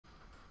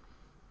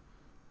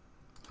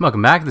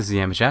Welcome back, this is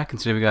Yama, and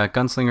today we got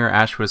Gunslinger,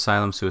 Ashwood,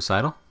 Asylum,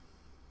 Suicidal.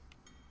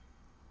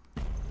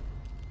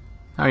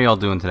 How are y'all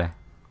doing today?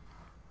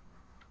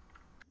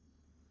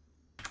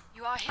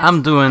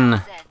 I'm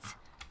doing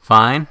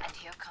fine,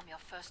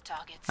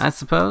 I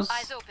suppose.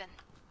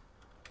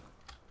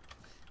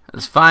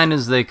 As fine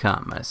as they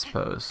come, I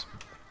suppose.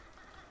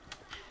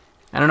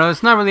 I don't know,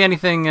 it's not really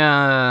anything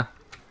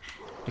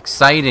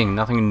exciting,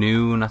 nothing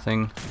new,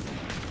 nothing,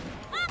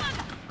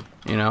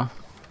 you know,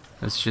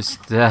 it's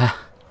just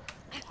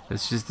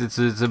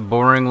it's a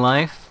boring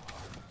life.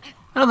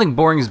 I don't think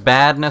boring is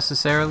bad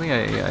necessarily.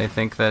 I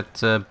think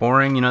that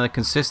boring, you know, the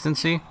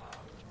consistency,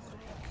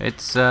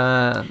 it's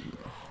not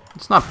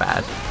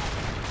bad.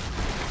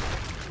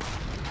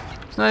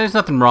 There's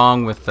nothing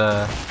wrong with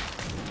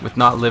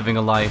not living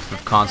a life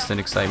of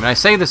constant excitement. I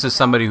say this as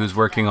somebody who's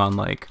working on,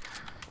 like,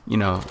 you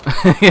know,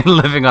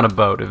 living on a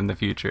boat in the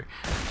future.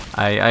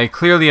 I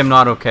clearly am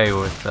not okay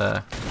with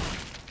the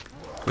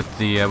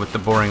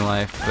boring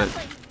life,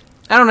 but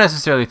I don't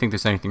necessarily think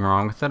there's anything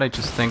wrong with it. I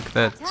just think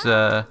that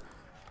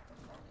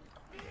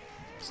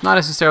it's not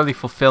necessarily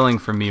fulfilling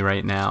for me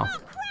right now.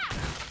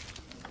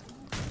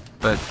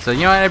 But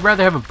you know, I'd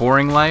rather have a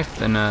boring life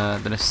than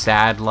a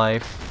sad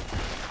life.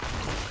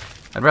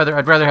 I'd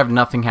rather have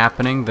nothing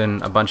happening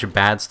than a bunch of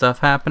bad stuff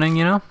happening.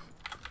 You know.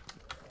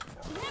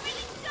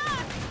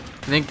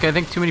 I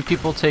think too many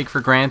people take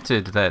for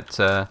granted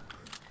that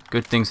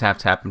good things have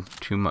to happen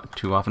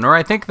too often, or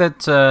I think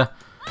that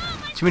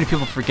too many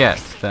people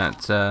forget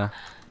that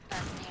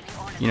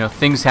you know,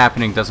 things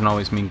happening doesn't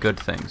always mean good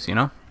things. You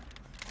know,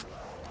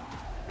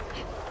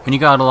 when you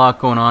got a lot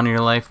going on in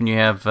your life and you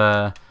have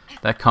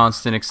that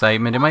constant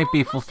excitement, it might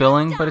be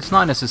fulfilling, but it's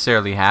not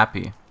necessarily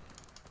happy.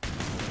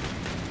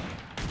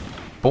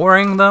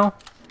 Boring though,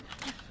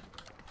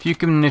 if you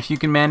can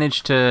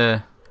manage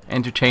to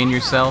entertain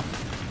yourself,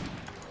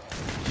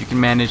 if you can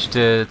manage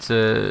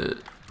to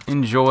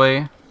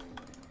enjoy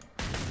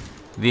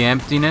the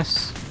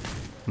emptiness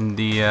and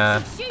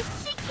the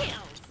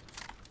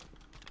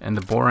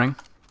boring,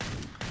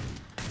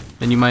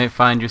 then you might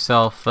find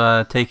yourself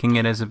taking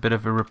it as a bit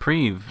of a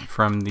reprieve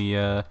from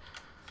the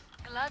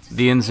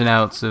ins and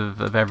outs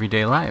of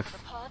everyday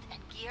life.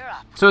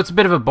 So it's a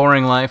bit of a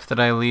boring life that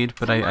I lead,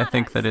 but I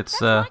think that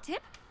it's a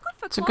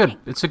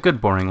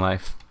good boring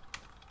life.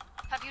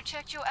 Have you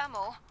checked your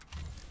ammo?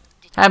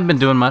 I haven't been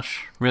doing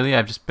much, really.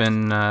 I've just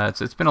been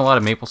it's been a lot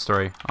of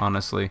MapleStory,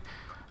 honestly.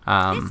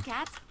 This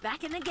cat's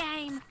back in the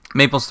game.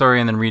 MapleStory,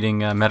 and then reading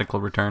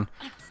Medical Return.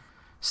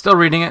 Still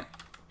reading it.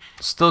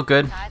 Still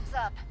good. Time's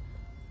up.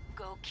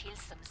 Go kill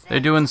some Zeds.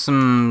 They're doing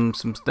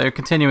they're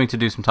continuing to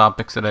do some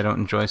topics that I don't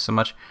enjoy so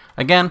much.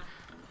 Again,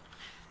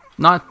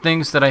 not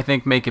things that I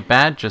think make it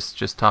bad,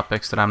 just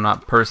topics that I'm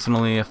not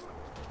personally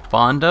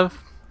fond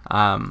of.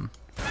 I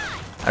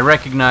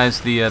recognize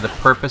the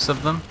purpose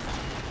of them,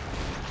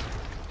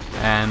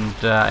 and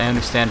I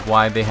understand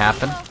why they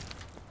happen.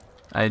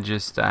 I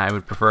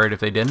would prefer it if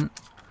they didn't.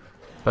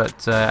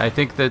 But I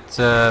think that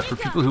for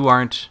people who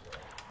aren't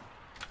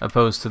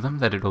opposed to them,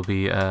 that it'll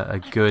be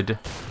a good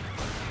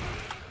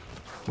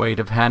way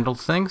to handle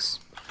things,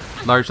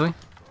 largely.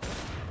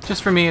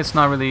 Just for me, it's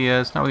not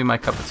really my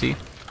cup of tea.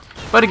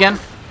 But again,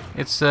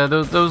 it's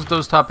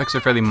those topics are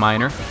fairly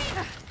minor,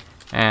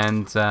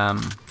 and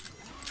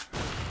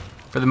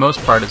for the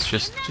most part, it's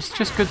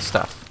just good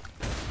stuff,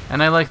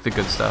 and I like the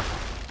good stuff.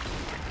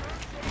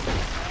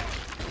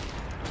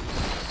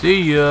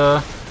 See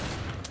ya.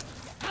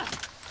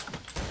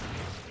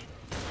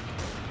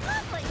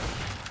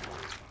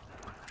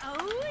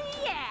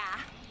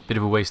 Bit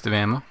of a waste of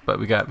ammo, but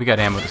we got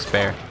ammo to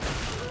spare.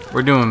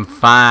 We're doing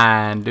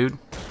fine, dude.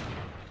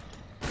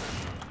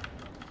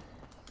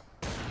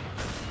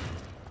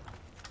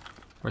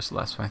 Where's the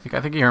last one? I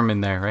think you hear him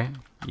in there, right?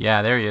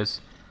 Yeah, there he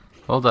is.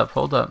 Hold up,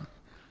 hold up.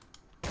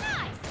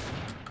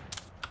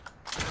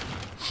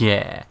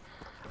 Yeah.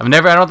 I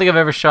don't think I've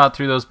ever shot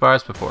through those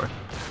bars before.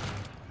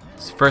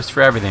 It's first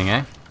for everything,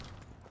 eh?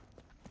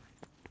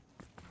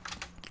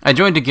 I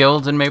joined a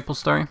guild in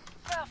MapleStory.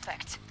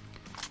 Perfect.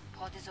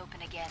 Port is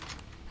open again.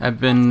 I've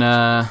been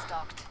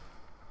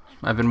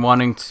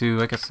wanting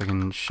to. I guess I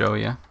can show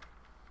you.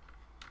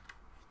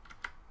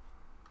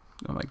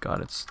 Oh my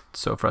god, it's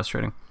so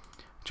frustrating.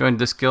 Joined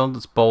this guild.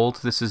 It's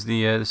bold. This is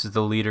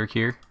the leader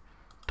here,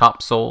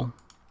 Top Soul.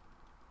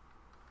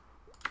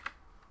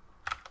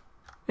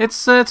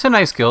 It's a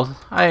nice guild.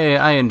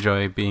 I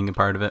enjoy being a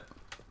part of it.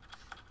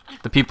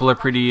 The people are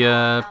pretty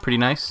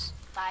nice.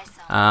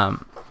 They're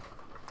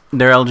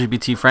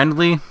LGBT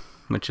friendly,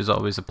 which is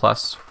always a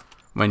plus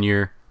when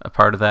you're a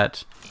part of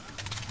that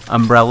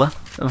umbrella,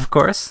 of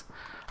course.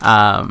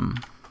 Yeah,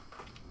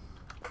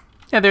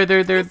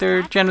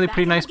 they're generally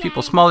pretty nice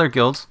people. Smaller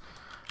guilds.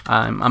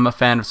 I'm a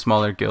fan of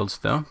smaller guilds,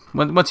 though.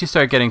 Once you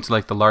start getting to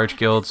like the large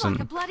guilds,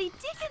 and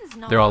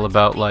they're all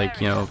about, like,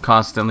 you know,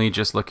 constantly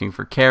just looking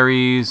for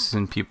carries,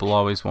 and people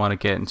always want to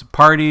get into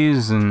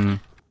parties, and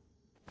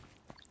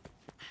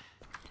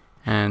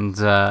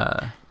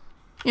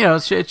you know,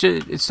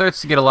 it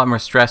starts to get a lot more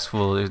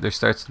stressful. There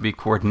starts to be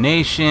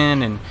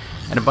coordination and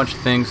a bunch of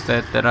things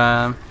that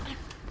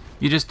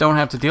you just don't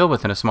have to deal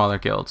with in a smaller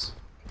guild.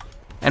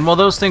 And while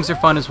those things are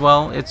fun as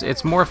well,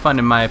 it's more fun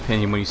in my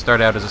opinion when you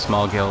start out as a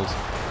small guild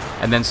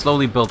and then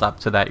slowly build up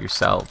to that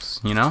yourselves,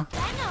 you know?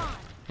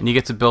 And you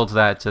get to build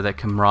that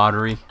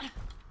camaraderie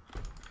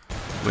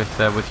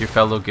with your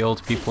fellow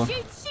guild people.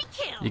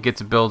 You get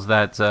to build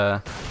that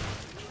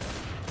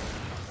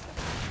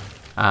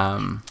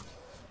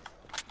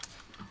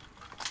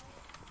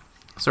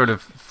sort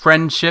of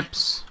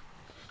friendships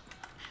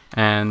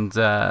and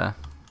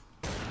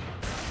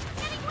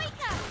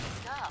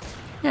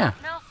yeah.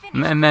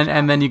 And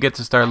then you get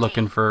to start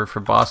looking for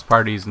boss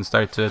parties and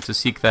start to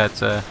seek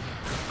that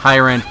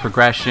higher end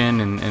progression,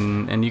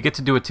 and you get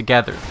to do it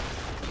together.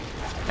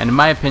 And in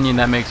my opinion,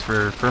 that makes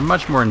for a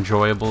much more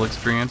enjoyable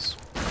experience.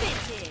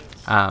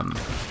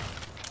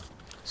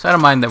 So I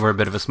don't mind that we're a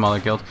bit of a smaller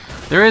guild.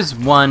 There is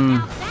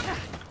one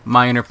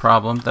minor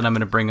problem that I'm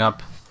going to bring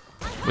up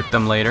with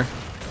them later.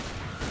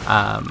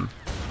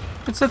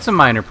 It's a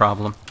minor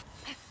problem.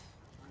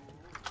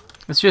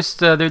 It's just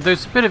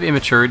there's a bit of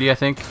immaturity, I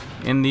think,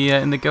 in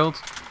the guild.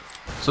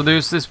 So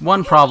there's this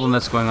one problem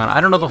that's going on. I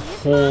don't know the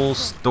whole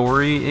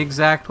story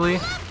exactly,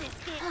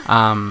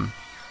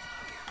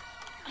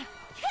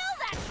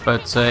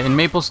 but in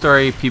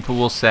MapleStory, people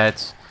will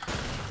set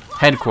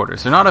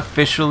headquarters. They're not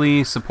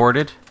officially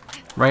supported,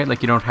 right?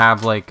 Like you don't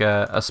have like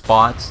a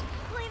spot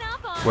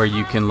where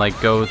you can like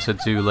go to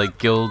do like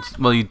guilds.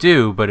 Well, you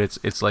do, but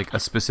it's like a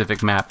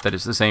specific map that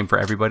is the same for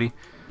everybody.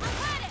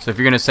 So if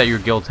you're gonna set your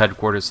guild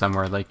headquarters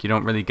somewhere, like you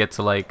don't really get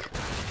to like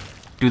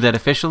do that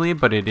officially,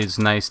 but it is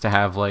nice to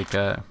have like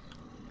a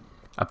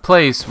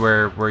place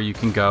where you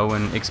can go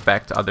and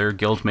expect other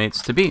guild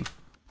mates to be.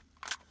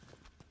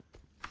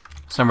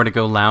 Somewhere to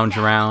go lounge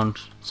around,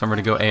 somewhere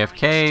to go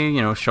AFK,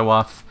 you know, show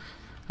off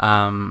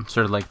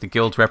sort of like the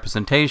guild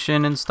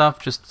representation and stuff,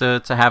 just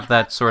to have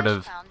that sort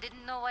of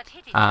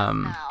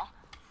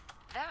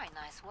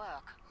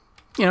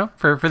you know,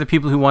 for the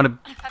people who want to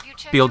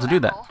be able to do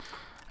that.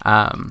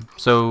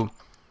 So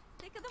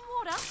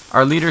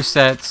our leader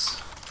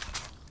sets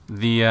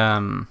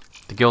the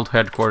guild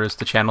headquarters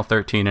to Channel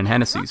 13 in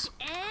Hennessy's.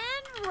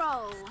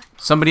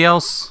 Somebody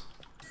else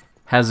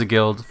has a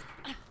guild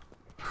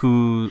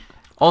who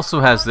also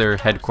has their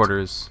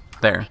headquarters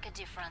there.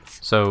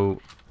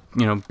 So,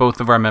 you know, both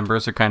of our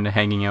members are kind of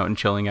hanging out and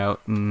chilling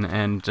out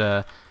and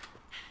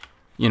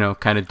you know,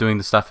 kind of doing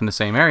the stuff in the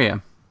same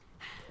area.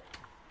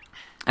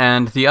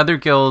 And the other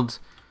guild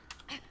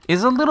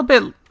is a little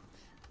bit,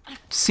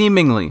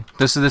 seemingly,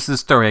 this is the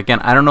story. Again,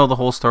 I don't know the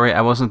whole story.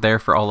 I wasn't there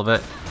for all of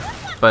it,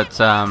 but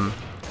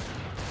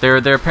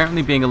they're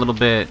apparently being a little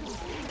bit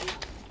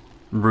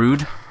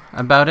rude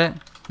about it.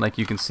 Like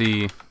you can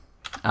see,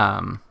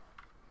 like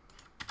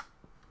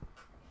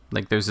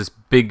there's this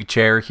big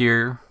chair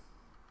here,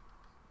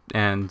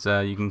 and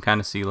you can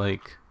kind of see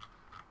like,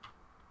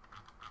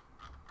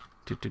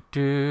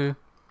 you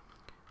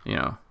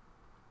know,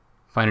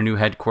 find a new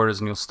headquarters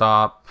and you'll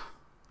stop.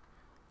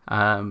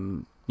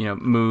 You know,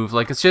 move.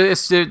 Like there's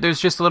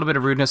just a little bit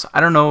of rudeness.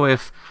 I don't know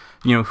if,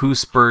 you know, who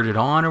spurred it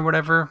on or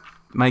whatever.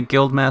 My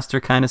guild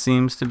master kind of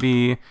seems to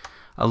be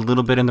a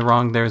little bit in the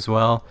wrong there as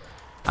well.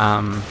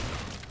 But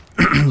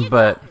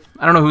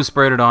I don't know who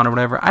spurred it on or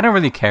whatever. I don't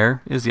really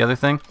care is the other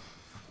thing.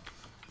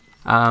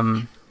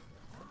 Because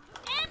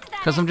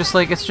I'm just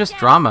like, it's just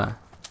drama,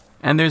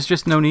 and there's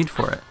just no need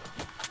for it.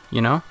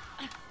 You know,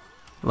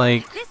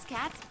 like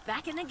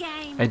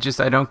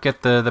I don't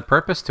get the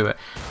purpose to it.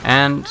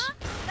 And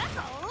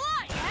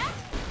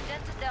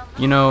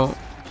you know,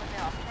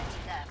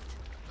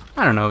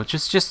 I don't know,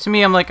 just to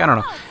me, I'm like, I don't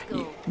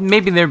know,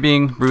 maybe they're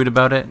being rude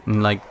about it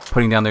and like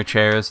putting down their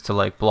chairs to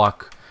like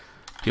block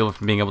people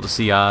from being able to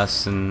see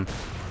us and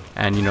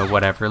you know,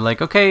 whatever.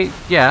 Like, okay,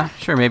 yeah,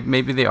 sure,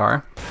 maybe they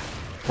are.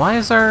 Why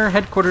is our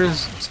headquarters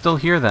still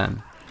here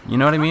then? You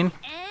know what I mean?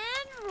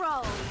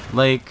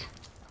 Like,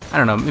 I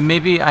don't know,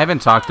 maybe I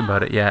haven't talked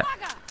about it yet.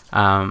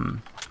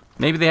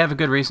 Maybe they have a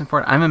good reason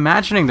for it. I'm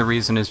imagining the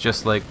reason is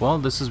just like, well,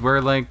 this is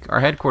where like our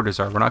headquarters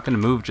are. We're not going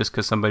to move just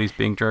because somebody's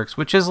being jerks,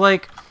 which is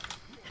like,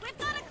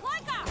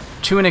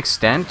 to an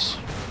extent,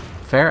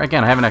 fair.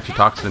 Again, I haven't actually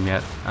talked to them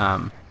yet,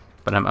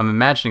 but I'm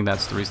imagining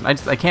that's the reason.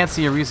 I can't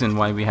see a reason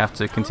why we have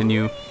to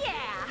continue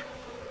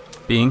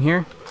being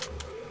here.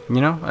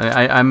 You know,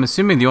 I'm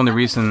assuming the only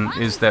reason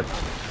is that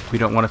we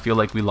don't want to feel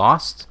like we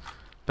lost.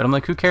 But I'm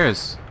like, who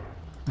cares?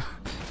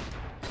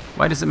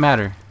 Why does it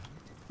matter?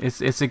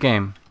 It's a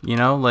game, you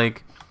know?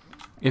 Like,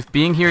 if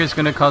being here is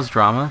going to cause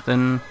drama,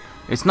 then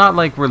it's not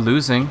like we're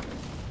losing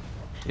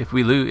if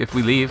we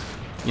leave,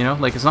 you know?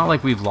 Like, it's not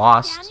like we've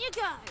lost.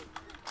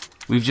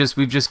 We've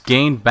just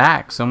gained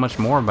back so much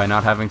more by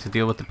not having to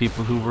deal with the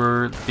people who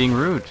were being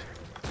rude.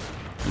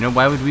 You know,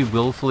 why would we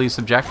willfully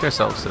subject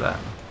ourselves to that?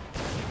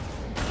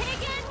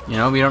 You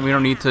know, we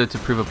don't need to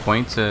prove a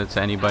point to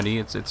anybody.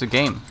 It's a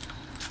game.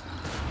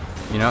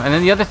 You know, and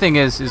then the other thing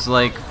is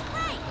like,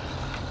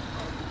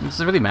 does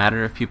it really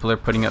matter if people are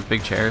putting up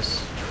big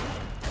chairs?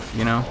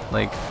 You know,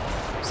 like,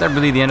 is that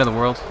really the end of the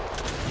world?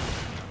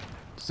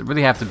 Does it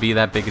really have to be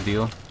that big a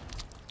deal?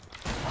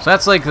 So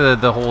that's like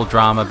the whole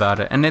drama about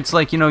it. And it's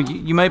like, you know,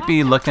 you might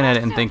be looking at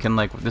it and thinking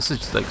like, this is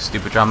just like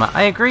stupid drama.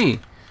 I agree.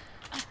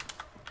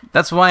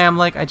 That's why I'm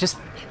like, it just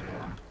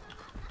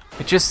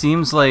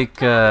seems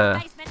like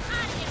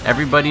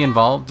everybody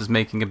involved is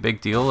making a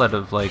big deal out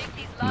of like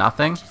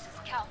nothing.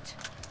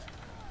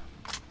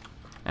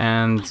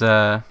 And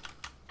I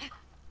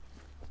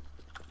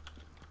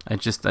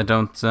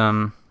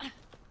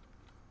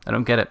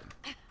don't get it.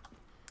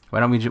 Why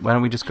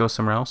don't we just go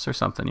somewhere else or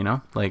something, you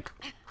know? Like,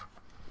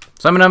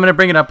 so I'm gonna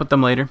bring it up with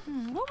them later.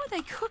 What were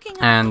they cooking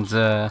up? And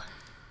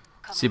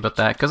see about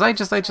that, because I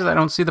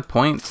don't see the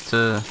point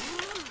to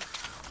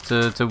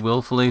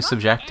willfully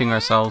subjecting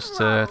ourselves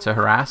to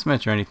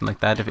harassment or anything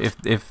like that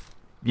if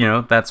you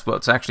know that's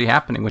what's actually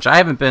happening, which I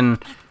haven't been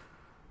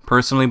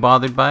personally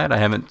bothered by it. I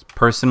haven't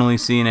personally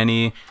seen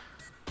any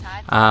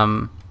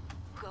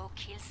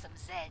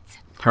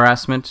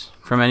harassment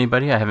from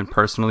anybody. I haven't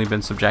personally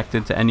been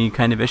subjected to any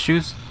kind of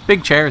issues.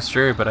 Big chairs,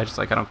 sure, but I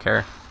don't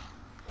care.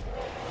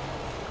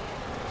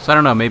 So I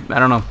don't know, maybe, I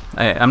don't know.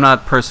 I'm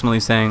not personally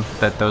saying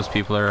that those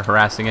people are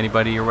harassing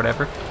anybody or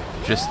whatever.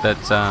 Just that,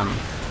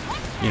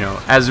 you know,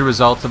 as a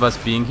result of us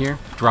being here,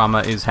 drama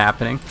is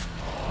happening.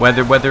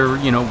 Whether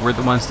you know, we're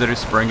the ones that are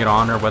spurring it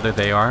on or whether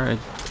they are, it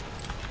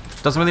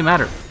doesn't really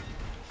matter.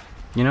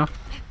 You know?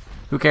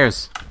 Who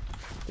cares?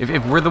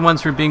 If we're the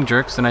ones who are being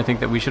jerks, then I think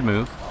that we should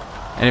move.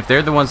 And if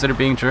they're the ones that are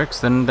being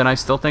jerks, then I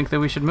still think that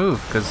we should move.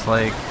 Because,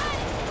 like,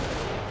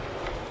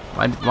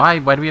 why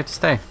do we have to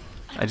stay?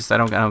 I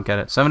don't get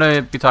it. So I'm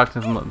gonna be talking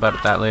to them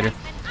about that later.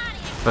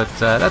 But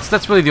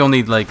that's really the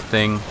only like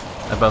thing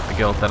about the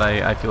guild that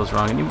I feel is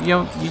wrong. And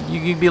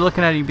you'd be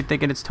looking at it, you'd be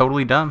thinking it's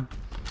totally dumb.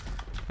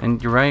 And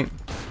you're right.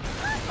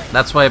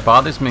 That's why it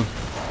bothers me.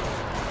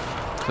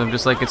 So I'm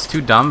just like, it's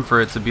too dumb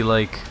for it to be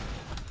like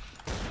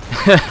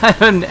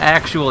an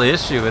actual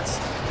issue.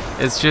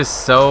 It's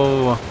just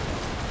so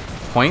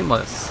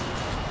pointless.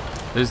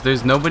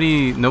 There's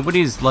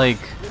nobody's like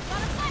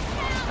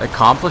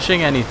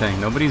accomplishing anything.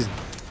 Nobody's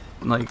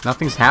like,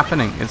 nothing's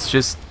happening. It's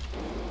just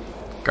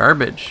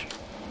garbage.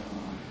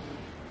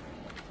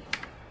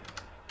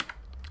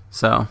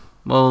 So,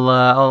 well,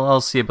 I'll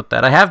see about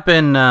that. I have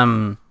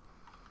been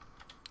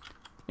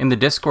in the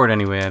Discord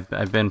anyway.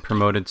 I've been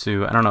promoted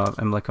to, I don't know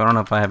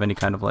if I have any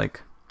kind of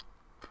like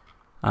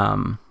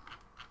power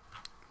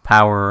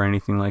or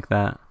anything like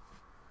that.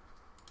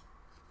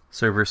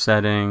 Server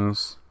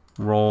settings,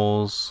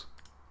 roles,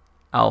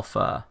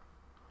 alpha.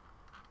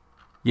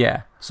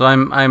 Yeah. So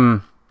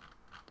I'm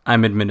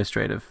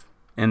administrative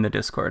in the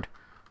Discord.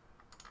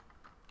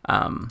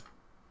 I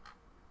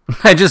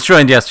just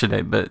joined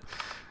yesterday, but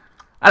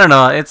I don't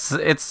know. It's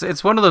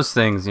one of those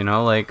things, you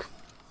know. Like,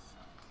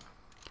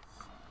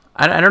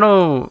 I don't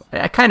know.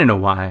 I kind of know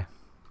why,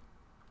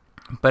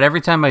 but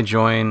every time I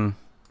join,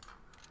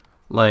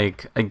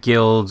 like a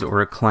guild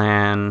or a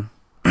clan,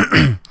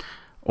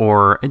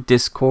 or a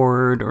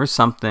Discord or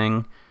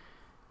something,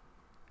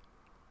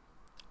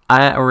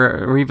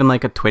 or even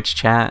like a Twitch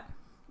chat,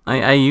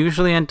 I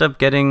usually end up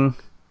getting,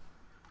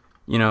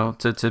 you know,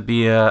 to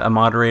be a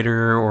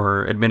moderator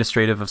or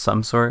administrative of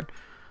some sort.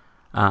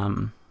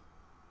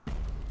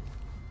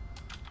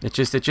 It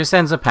just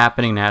ends up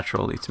happening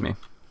naturally to me.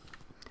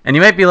 And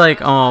you might be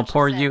like, oh,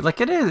 poor you. Like,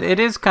 it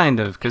is kind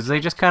of, because they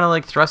just kind of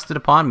like thrust it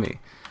upon me.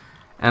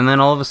 And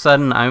then all of a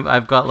sudden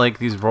I've got like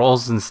these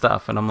roles and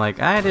stuff, and I'm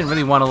like, I didn't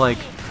really want to like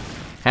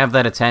have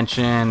that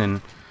attention,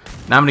 and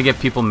now I'm gonna get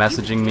people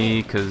messaging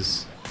me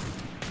because,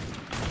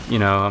 you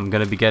know, I'm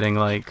gonna be getting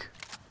like,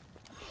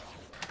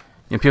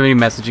 you know, people be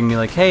messaging me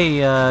like, hey,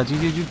 do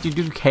you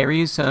do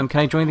carries? Can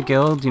I join the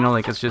guild? You know,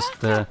 like, it's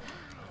just the,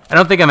 I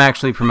don't think I'm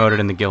actually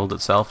promoted in the guild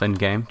itself in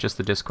game, just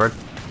the Discord,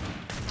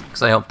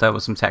 because I helped out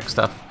with some tech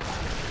stuff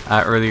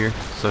earlier.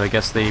 So I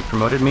guess they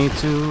promoted me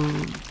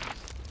to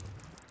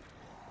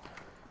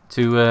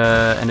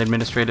an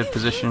administrative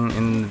position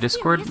in the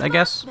Discord, I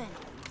guess,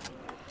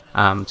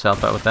 to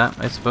help out with that,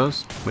 I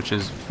suppose, which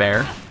is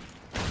fair.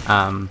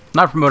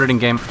 Not promoted in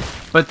game,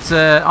 but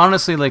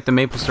honestly, like the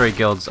Maple Story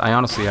guilds,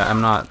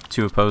 I'm not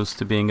too opposed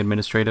to being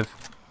administrative.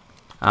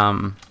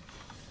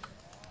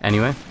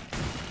 Anyway,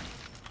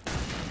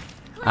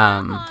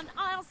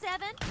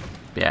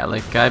 yeah,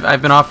 like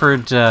I've been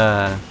offered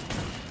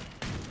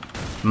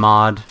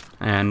mod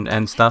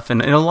and stuff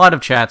in a lot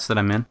of chats that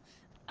I'm in.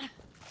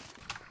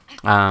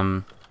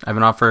 I've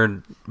been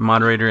offered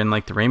moderator in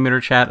like the Rainmeter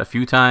chat a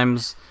few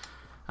times.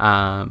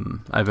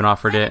 I've been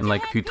offered it in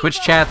like a few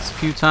Twitch chats a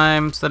few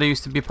times that I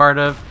used to be part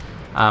of.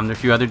 There are a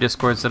few other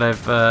Discords that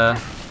I've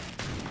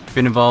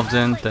been involved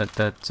in that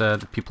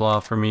the people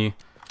offer me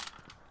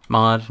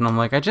mod, and I'm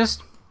like,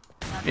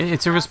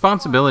 it's a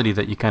responsibility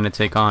that you kind of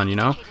take on, you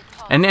know?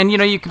 And you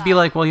know, you could be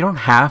like, well, you don't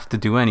have to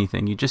do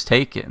anything, you just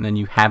take it, and then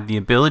you have the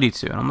ability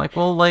to. And I'm like,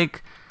 well,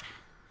 like,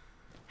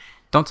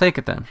 don't take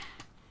it then,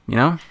 you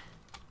know?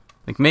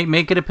 Like,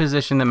 make it a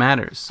position that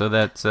matters, so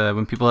that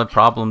when people have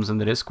problems in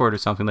the Discord or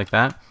something like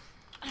that,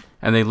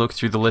 and they look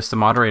through the list of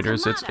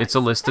moderators, it's a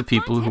list of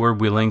people who are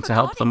willing to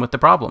help them with the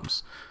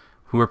problems,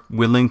 who are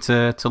willing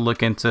to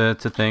look into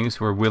things,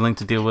 who are willing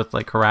to deal with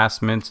like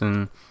harassment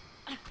and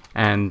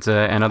and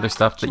other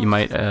stuff that you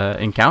might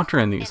encounter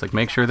in these. Like,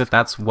 make sure that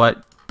that's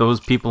what those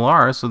people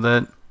are, so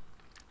that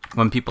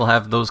when people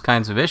have those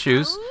kinds of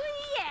issues,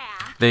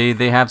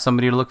 they have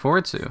somebody to look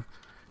forward to.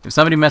 If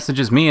somebody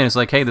messages me and is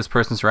like, hey, this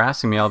person's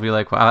harassing me, I'll be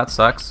like, wow, that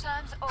sucks.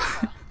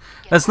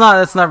 That's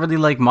not really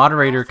like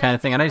moderator kind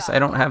of thing. And I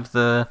don't have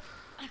the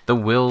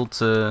will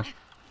to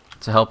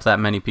help that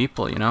many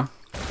people, you know.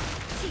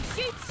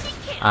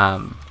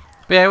 But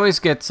yeah, I always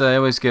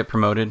get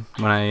promoted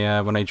when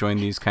I join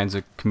these kinds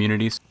of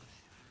communities.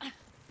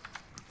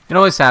 It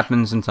always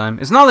happens in time.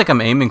 It's not like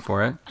I'm aiming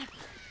for it,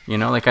 you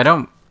know. Like, I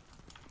don't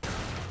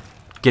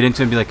get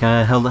into it and be like,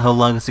 how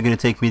long is it gonna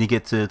take me to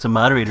get to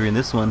moderator in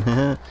this one?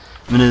 I'm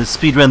gonna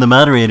speedrun the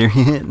moderator.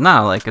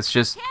 No, like, it's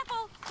just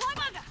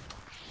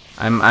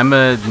I'm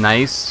a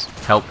nice,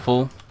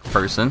 helpful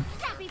person,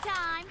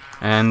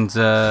 and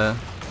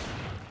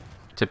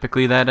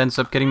typically that ends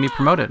up getting me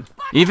promoted,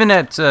 even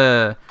at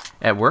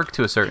work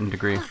to a certain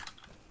degree.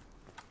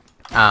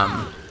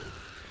 I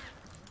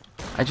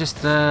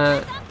just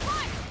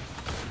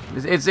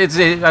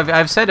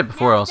I've said it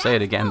before, I'll say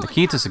it again. The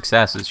key to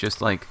success is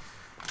just like,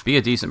 be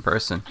a decent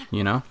person,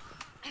 you know?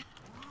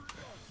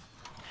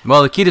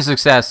 Well, the key to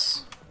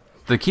success,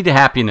 the key to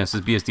happiness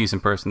is be a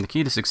decent person. The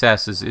key to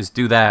success is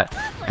do that,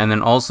 and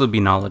then also be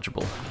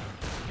knowledgeable.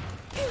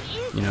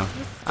 You know,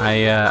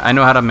 I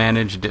know how to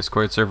manage a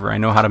Discord server. I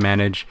know how to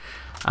manage,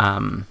 you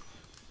know,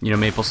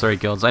 MapleStory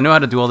guilds. I know how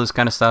to do all this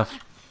kind of stuff.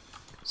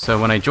 So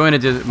when I join a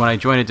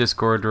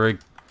Discord or a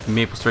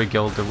MapleStory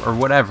guild or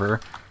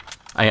whatever,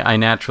 I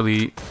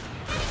naturally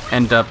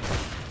end up,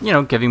 you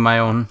know, giving my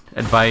own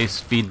advice,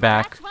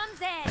 feedback,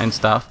 and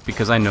stuff,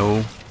 because I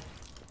know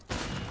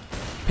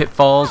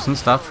pitfalls and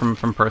stuff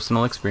from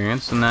personal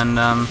experience. And then,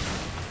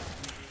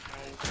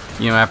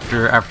 you know,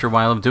 after a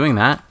while of doing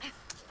that,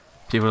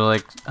 people are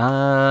like,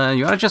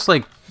 you want to just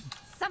like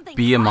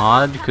be a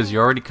mod, because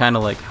you're already kind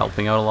of like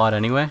helping out a lot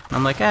anyway. And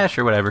I'm like,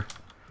 sure, whatever.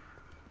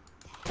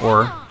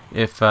 Or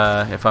if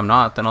I'm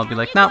not, then I'll be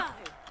like, no,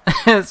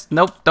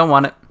 nope, don't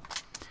want it.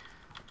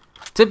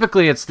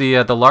 Typically, it's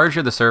the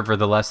larger the server,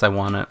 the less I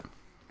want it.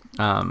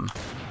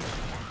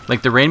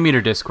 Like the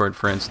Rainmeter Discord,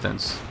 for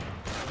instance.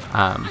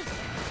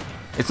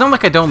 It's not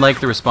like I don't like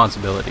the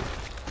responsibility,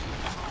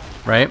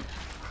 right?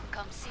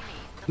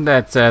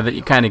 That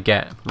you kind of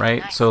get,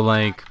 right? So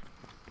like,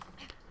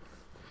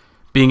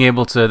 being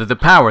able to, the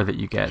power that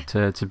you get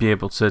to be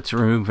able to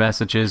remove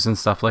messages and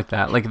stuff like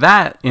that. Like,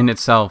 that in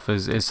itself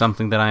is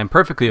something that I am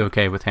perfectly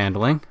okay with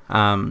handling.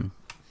 You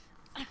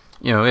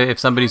know, if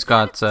somebody's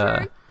got,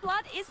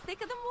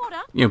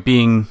 you know,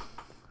 being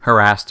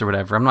harassed or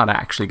whatever, I'm not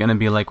actually going to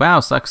be like, wow,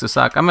 sucks to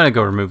suck. I'm going to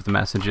go remove the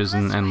messages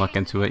and look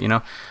into it, you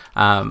know.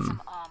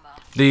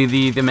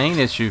 The main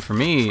issue for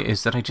me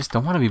is that I just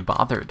don't want to be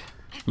bothered,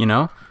 you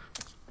know.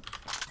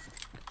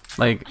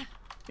 Like,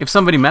 if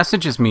somebody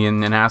messages me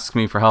and asks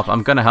me for help,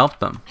 I'm going to help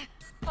them,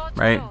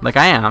 right? Like,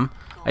 I am.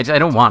 I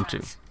don't want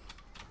to.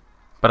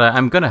 But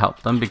I'm going to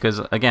help them because,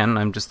 again,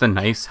 I'm just a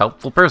nice,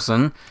 helpful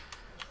person.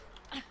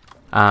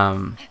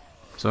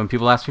 So when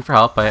people ask me for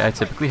help, I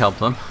typically help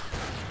them.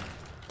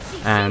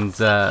 And,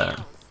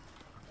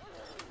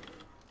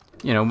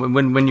 you know,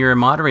 when you're a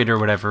moderator or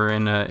whatever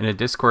in a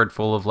Discord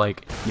full of,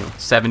 like, you know,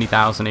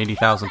 70,000,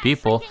 80,000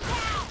 people,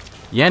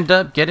 you end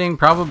up getting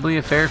probably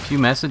a fair few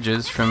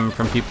messages from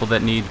people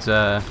that need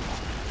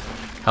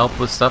help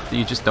with stuff that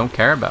you just don't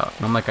care about.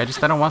 And I'm like, I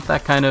don't want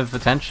that kind of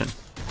attention.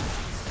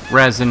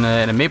 Whereas in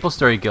a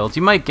MapleStory guild,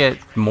 you might get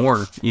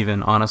more,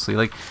 even, honestly.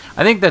 Like,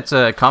 I think that's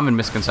a common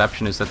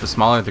misconception, is that the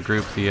smaller the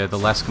group, the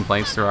less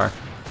complaints there are.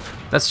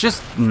 That's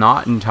just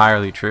not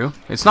entirely true.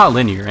 It's not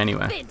linear,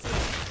 anyway.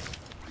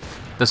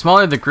 The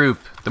smaller the group,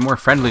 the more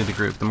friendly the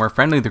group. The more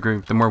friendly the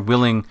group, the more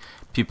willing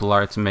people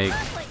are to make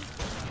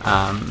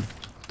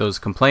those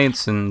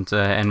complaints and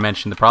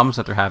mention the problems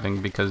that they're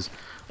having, because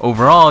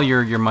overall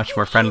you're much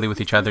more friendly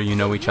with each other. You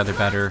know each other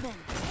better,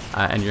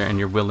 and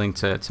you're willing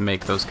to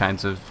make those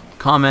kinds of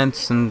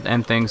comments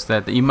and things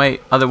that you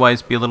might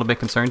otherwise be a little bit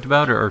concerned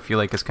about, or feel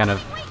like it's kind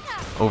of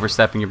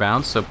overstepping your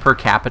bounds. So per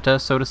capita,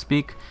 so to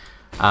speak,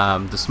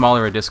 the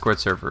smaller a Discord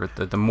server,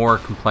 the more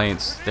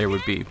complaints there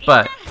would be.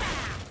 But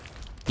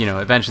you know,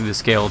 eventually the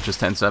scale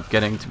just ends up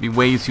getting to be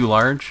way too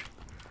large,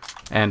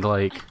 and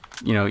like,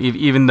 you know,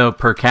 even though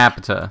per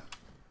capita,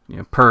 you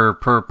know,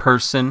 per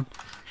person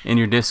in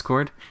your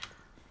Discord,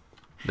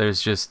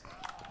 there's just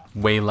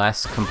way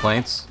less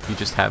complaints. You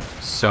just have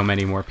so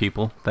many more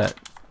people that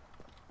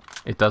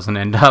it doesn't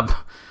end up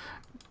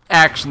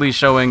actually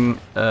showing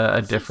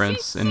a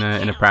difference in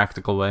a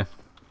practical way.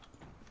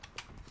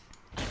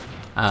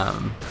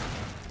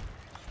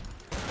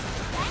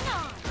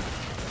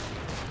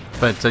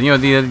 But you know,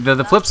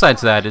 the flip side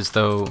to that is,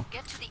 though,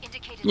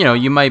 you know,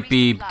 you might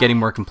be getting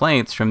more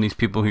complaints from these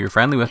people who you're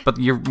friendly with, but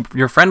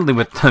you're friendly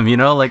with them, you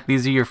know, like,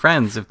 these are your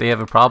friends. If they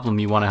have a problem,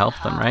 you want to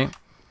help them, right?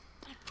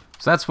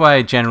 So that's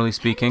why, generally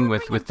speaking,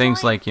 with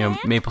things like, you know,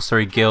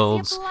 MapleStory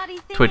guilds,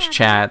 Twitch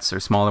chats, or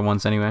smaller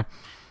ones anyway,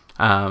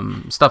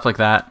 stuff like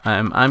that,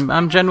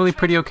 I'm generally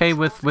pretty okay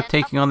with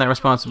taking on that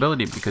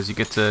responsibility, because you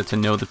get to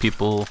know the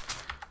people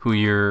who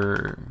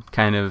you're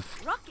kind of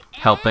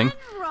helping.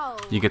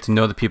 You get to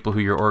know the people who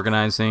you're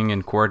organizing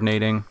and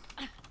coordinating,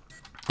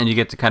 and you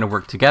get to kind of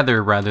work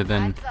together rather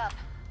than,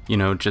 you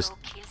know, just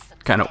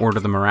kind of order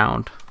them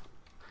around.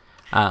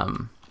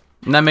 And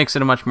that makes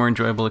it a much more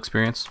enjoyable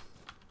experience.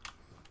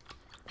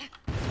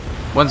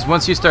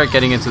 Once you start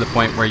getting into the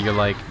point where you're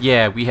like,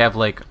 yeah, we have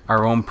like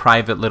our own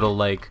private little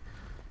like,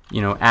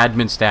 you know,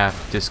 admin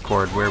staff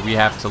Discord where we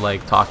have to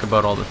like talk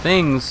about all the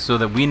things so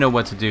that we know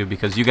what to do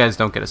because you guys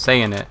don't get a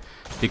say in it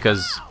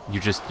because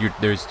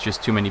there's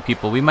just too many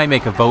people. We might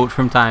make a vote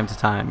from time to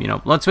time, you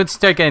know. Once we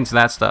start getting to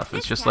that stuff,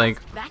 it's just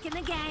like,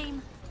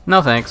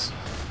 no thanks,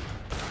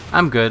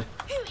 I'm good.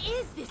 Who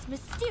is this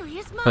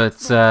mysterious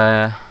But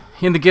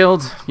in the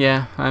guild,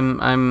 yeah, I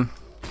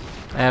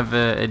have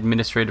an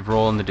administrative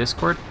role in the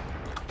Discord.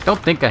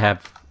 Don't think I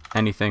have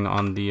anything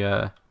on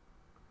the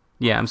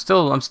yeah, I'm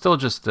still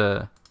just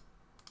a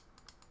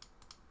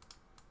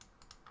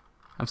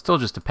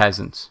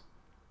peasant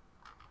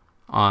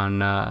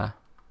on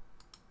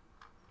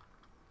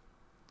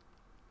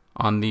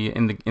in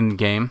the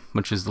game,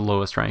 which is the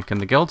lowest rank in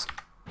the guild.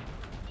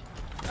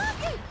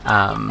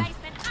 I'd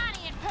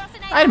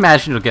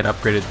imagine it'll get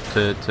upgraded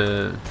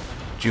to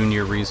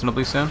junior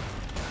reasonably soon.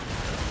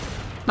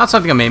 Not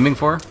something I'm aiming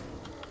for.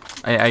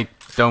 I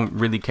don't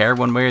really care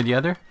one way or the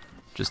other.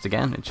 Just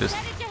again, it's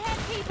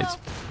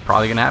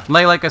probably gonna happen.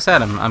 Like I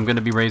said, I'm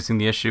gonna be raising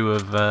the issue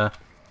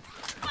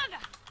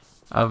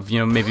of you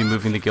know, maybe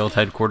moving the guild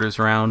headquarters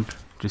around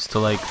just to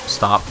like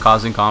stop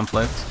causing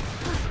conflict,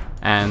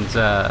 and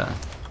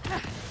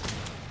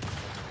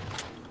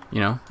you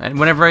know, and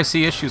whenever I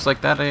see issues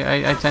like that,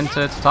 I tend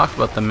to talk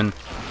about them, and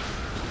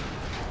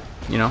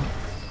you know,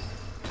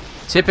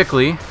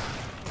 typically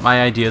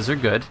my ideas are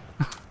good.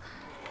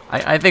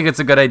 I think it's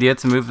a good idea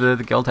to move the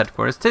guild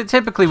headquarters.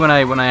 Typically when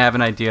I have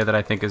an idea that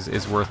I think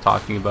is worth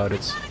talking about,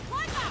 it's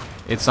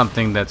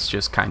something that's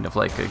just kind of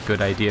like a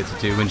good idea to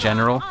do in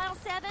general.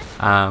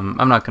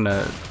 I'm not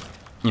gonna,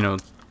 you know,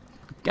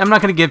 I'm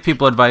not gonna give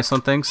people advice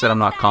on things that I'm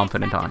not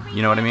confident on.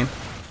 You know what I mean?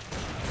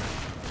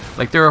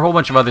 Like there are a whole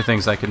bunch of other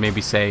things I could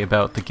maybe say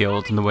about the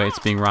guild and the way it's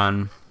being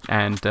run,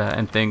 and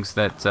things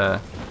that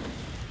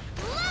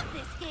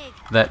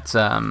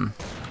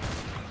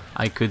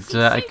I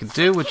could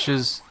do, which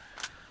is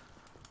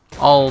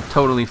all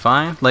totally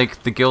fine.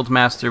 Like the guild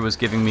master was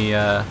giving me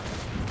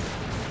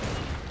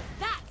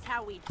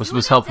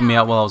was helping me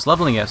out while I was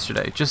leveling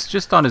yesterday,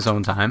 just on his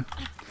own time.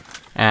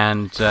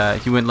 And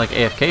he went like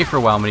AFK for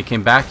a while, and when he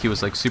came back he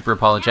was like super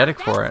apologetic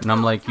for it, and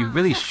I'm like, you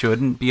really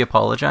shouldn't be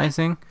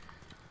apologizing,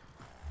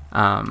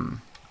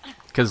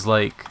 because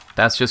like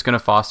that's just going to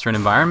foster an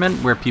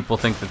environment where people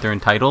think that they're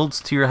entitled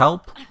to your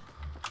help.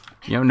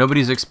 You know,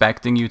 nobody's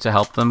expecting you to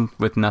help them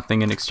with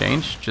nothing in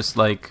exchange. Just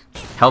like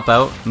help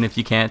out, and if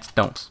you can't,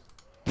 don't.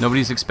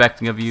 Nobody's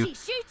expecting of you,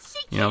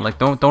 you know, like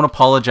don't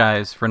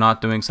apologize for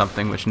not doing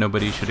something which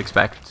nobody should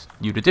expect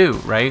you to do,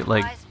 right?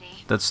 Like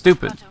that's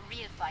stupid.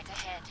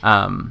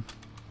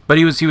 But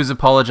he was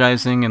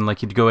apologizing, and like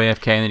he'd go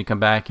AFK and then he'd come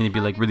back and he'd be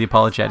like really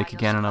apologetic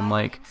again, and I'm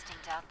like,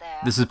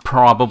 this is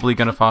probably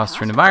going to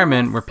foster an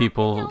environment where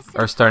people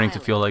are starting to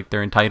feel like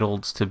they're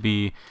entitled to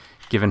be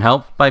given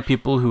help by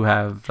people who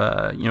have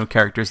you know,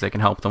 characters that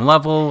can help them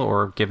level,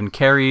 or given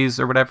carries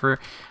or whatever.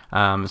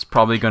 It's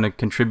probably going to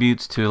contribute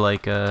to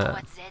like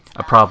a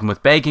problem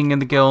with begging in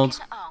the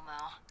guild.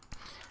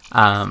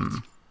 But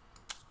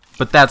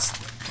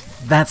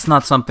that's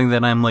not something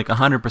that I'm like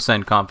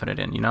 100% confident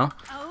in, you know?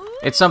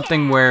 It's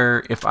something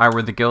where if I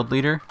were the guild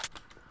leader,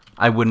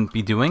 I wouldn't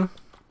be doing.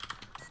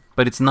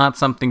 But it's not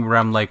something where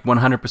I'm like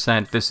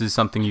 100% this is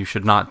something you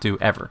should not do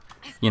ever.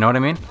 You know what I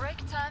mean?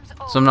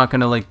 So I'm not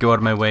gonna like go out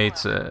of my way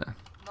to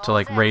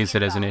like raise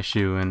it as an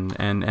issue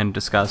and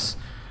discuss,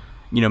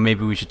 you know,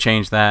 maybe we should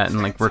change that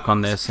and like work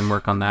on this and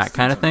work on that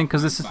kind of thing,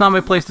 because this is not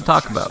my place to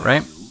talk about,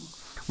 right?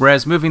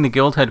 Whereas moving the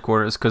guild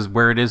headquarters, because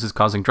where it is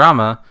causing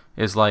drama,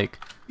 is like,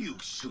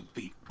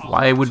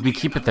 why would we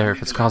keep it there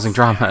if it's causing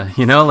drama?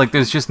 You know, like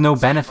there's just no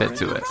benefit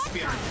to it.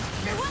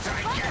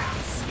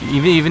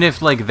 Even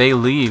if like they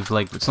leave,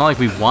 like it's not like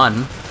we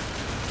won.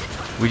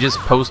 We just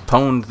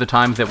postponed the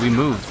time that we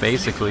moved,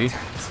 basically.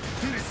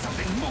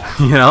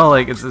 You know,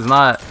 like it's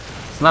not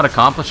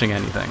accomplishing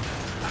anything.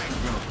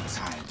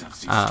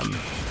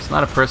 It's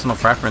not a personal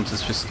preference.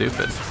 It's just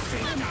stupid.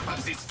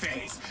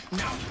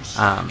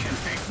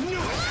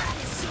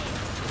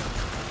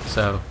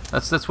 So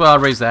that's why I'll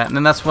raise that, and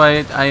then that's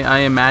why I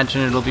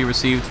imagine it'll be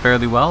received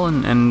fairly well,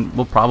 and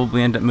we'll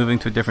probably end up moving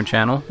to a different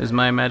channel, is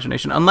my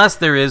imagination, unless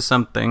there is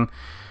something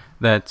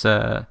that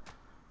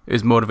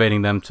is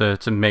motivating them to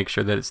make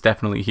sure that it's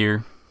definitely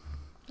here.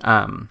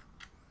 I'm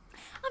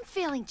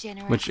feeling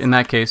generous. Which in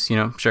that case, you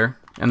know, sure.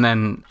 And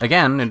then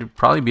again, it'd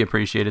probably be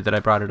appreciated that I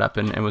brought it up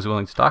and was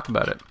willing to talk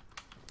about it.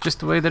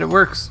 Just the way that it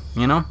works,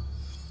 you know.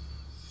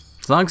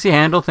 As long as you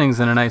handle things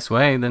in a nice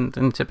way, then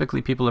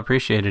typically people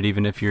appreciate it,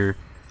 even if you're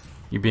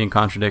being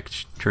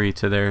contradictory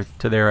to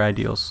their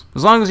ideals.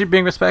 As long as you're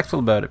being respectful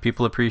about it,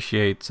 people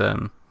appreciate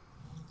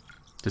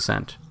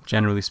dissent,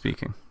 generally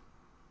speaking.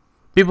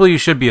 People you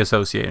should be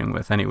associating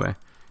with, anyway,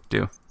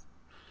 do.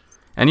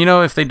 And you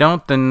know, if they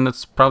don't, then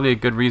that's probably a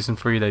good reason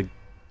for you to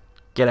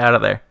get out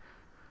of there.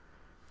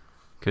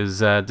 Because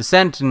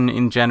dissent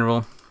in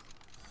general,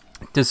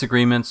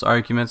 disagreements,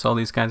 arguments, all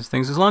these kinds of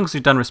things, as long as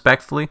they're done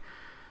respectfully,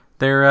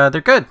 they're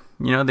good.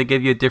 You know, they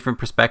give you a different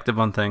perspective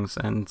on things,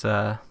 and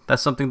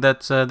that's something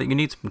that you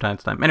need from time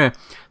to time. Anyway,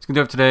 that's gonna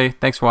do it for today.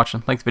 Thanks for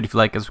watching. Like the video if you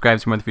like, and subscribe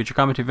to see more in the future.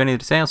 Comment if you have anything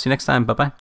to say. I'll see you next time. Bye bye.